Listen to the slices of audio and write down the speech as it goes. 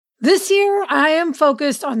This year, I am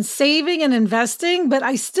focused on saving and investing, but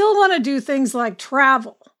I still want to do things like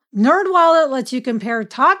travel. NerdWallet lets you compare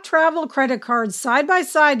top travel credit cards side by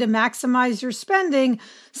side to maximize your spending,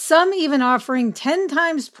 some even offering 10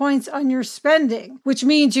 times points on your spending, which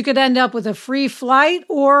means you could end up with a free flight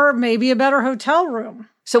or maybe a better hotel room.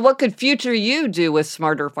 So what could future you do with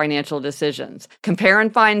smarter financial decisions? Compare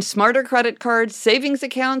and find smarter credit cards, savings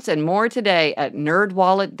accounts, and more today at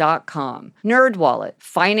nerdwallet.com. NerdWallet,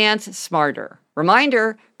 finance smarter.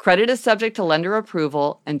 Reminder, credit is subject to lender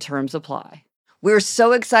approval and terms apply. We're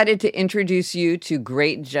so excited to introduce you to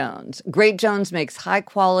Great Jones. Great Jones makes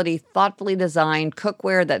high-quality, thoughtfully designed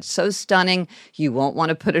cookware that's so stunning you won't want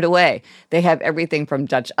to put it away. They have everything from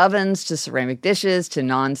Dutch ovens to ceramic dishes to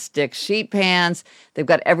non-stick sheet pans. They've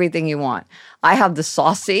got everything you want. I have the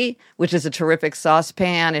Saucy, which is a terrific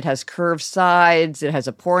saucepan. It has curved sides, it has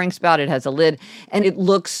a pouring spout, it has a lid, and it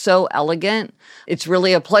looks so elegant. It's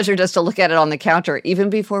really a pleasure just to look at it on the counter, even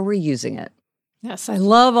before we're using it. Yes, I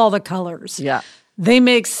love all the colors. Yeah. They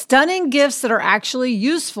make stunning gifts that are actually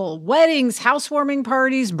useful. Weddings, housewarming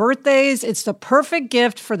parties, birthdays. It's the perfect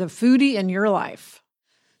gift for the foodie in your life.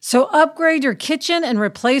 So upgrade your kitchen and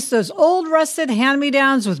replace those old rusted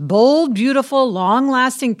hand-me-downs with bold, beautiful,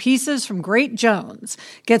 long-lasting pieces from Great Jones.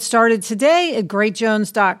 Get started today at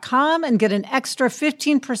greatjones.com and get an extra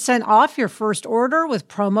 15% off your first order with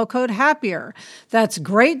promo code HAPPIER. That's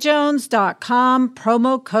greatjones.com,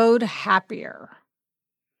 promo code HAPPIER.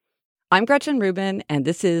 I'm Gretchen Rubin, and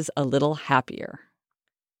this is A Little Happier.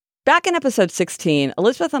 Back in episode 16,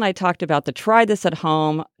 Elizabeth and I talked about the try this at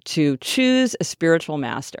home to choose a spiritual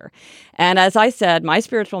master. And as I said, my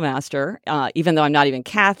spiritual master, even though I'm not even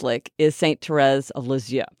Catholic, is Saint Therese of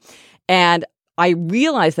Lisieux. And I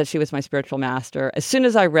realized that she was my spiritual master as soon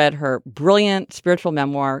as I read her brilliant spiritual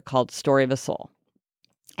memoir called Story of a Soul.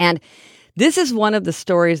 And this is one of the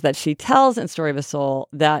stories that she tells in Story of a Soul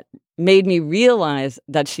that made me realize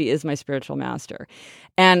that she is my spiritual master.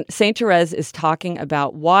 And Saint Therese is talking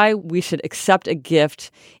about why we should accept a gift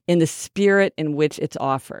in the spirit in which it's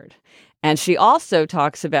offered. And she also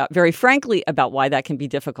talks about, very frankly, about why that can be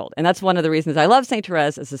difficult. And that's one of the reasons I love Saint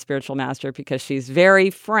Therese as a spiritual master, because she's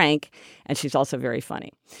very frank and she's also very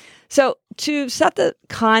funny. So to set the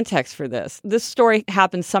context for this story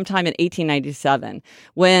happened sometime in 1897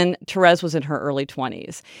 when Therese was in her early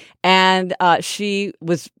 20s. And she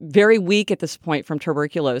was very weak at this point from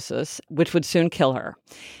tuberculosis, which would soon kill her.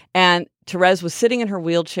 And Therese was sitting in her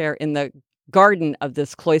wheelchair in the garden of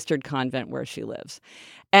this cloistered convent where she lives.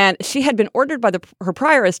 And she had been ordered by her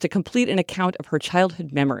prioress to complete an account of her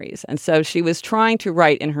childhood memories. And so she was trying to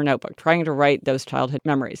write in her notebook, trying to write those childhood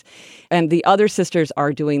memories. And the other sisters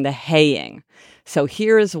are doing the haying. So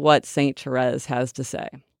here is what Saint Therese has to say.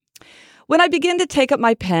 When I begin to take up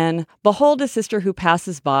my pen, behold a sister who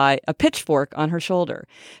passes by, a pitchfork on her shoulder.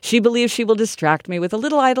 She believes she will distract me with a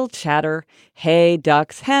little idle chatter. Hay,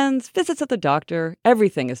 ducks, hens, visits at the doctor,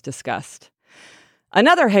 everything is discussed.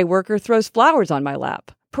 Another hay worker throws flowers on my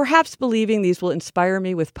lap, perhaps believing these will inspire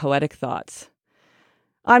me with poetic thoughts.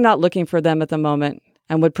 I'm not looking for them at the moment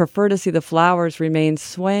and would prefer to see the flowers remain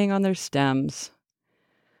swaying on their stems.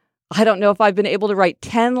 I don't know if I've been able to write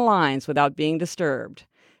 10 lines without being disturbed.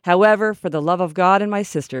 However, for the love of God and my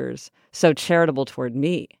sisters, so charitable toward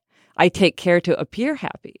me, I take care to appear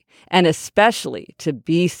happy, and especially to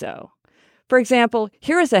be so. For example,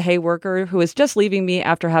 here is a hay worker who is just leaving me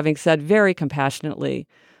after having said very compassionately,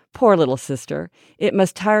 "Poor little sister, it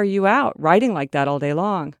must tire you out writing like that all day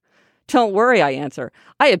long." "Don't worry," I answer.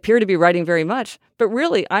 "I appear to be writing very much, but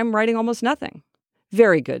really I'm writing almost nothing."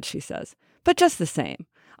 "Very good," she says. "But just the same,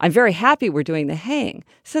 I'm very happy we're doing the haying,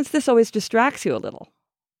 since this always distracts you a little."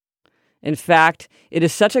 In fact, it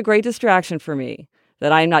is such a great distraction for me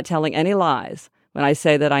that I am not telling any lies when I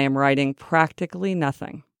say that I am writing practically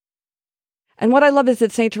nothing. And what I love is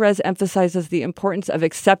that Saint Therese emphasizes the importance of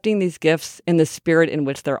accepting these gifts in the spirit in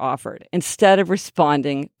which they're offered, instead of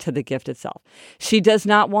responding to the gift itself. She does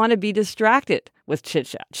not want to be distracted with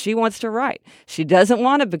chit-chat. She wants to write. She doesn't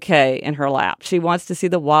want a bouquet in her lap. She wants to see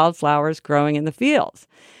the wildflowers growing in the fields.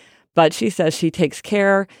 But she says she takes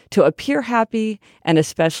care to appear happy and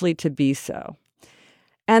especially to be so.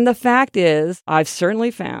 And the fact is, I've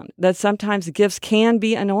certainly found that sometimes gifts can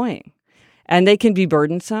be annoying and they can be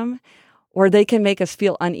burdensome, or they can make us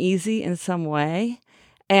feel uneasy in some way.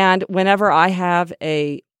 And whenever I have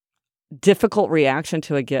a difficult reaction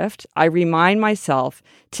to a gift, I remind myself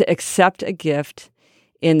to accept a gift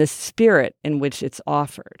in the spirit in which it's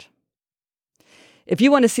offered. If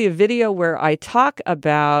you want to see a video where I talk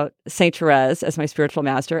about Saint Therese as my spiritual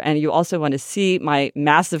master, and you also want to see my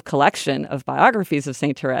massive collection of biographies of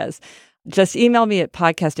Saint Therese, Just email me at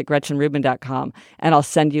podcast@GretchenRubin.com, and I'll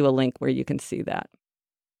send you a link where you can see that.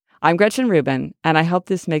 I'm Gretchen Rubin, and I hope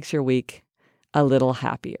this makes your week a little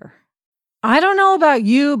happier. I don't know about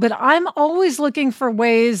you, but I'm always looking for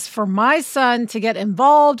ways for my son to get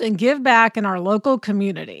involved and give back in our local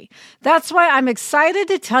community. That's why I'm excited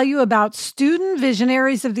to tell you about Student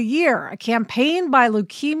Visionaries of the Year, a campaign by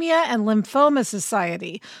Leukemia and Lymphoma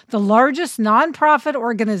Society, the largest nonprofit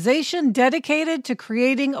organization dedicated to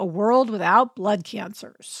creating a world without blood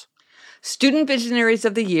cancers. Student Visionaries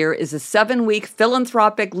of the Year is a 7-week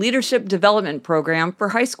philanthropic leadership development program for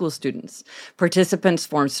high school students. Participants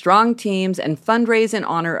form strong teams and fundraise in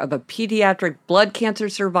honor of a pediatric blood cancer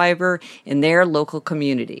survivor in their local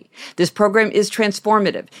community. This program is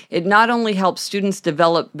transformative. It not only helps students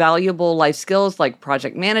develop valuable life skills like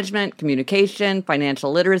project management, communication,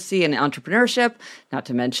 financial literacy, and entrepreneurship, not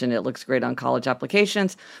to mention it looks great on college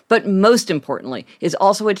applications, but most importantly, is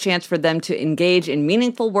also a chance for them to engage in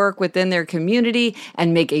meaningful work within their community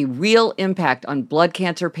and make a real impact on blood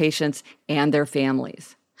cancer patients and their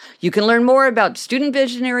families. You can learn more about Student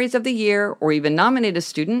Visionaries of the Year or even nominate a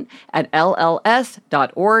student at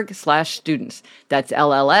lls.org/students. That's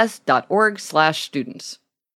lls.org/students.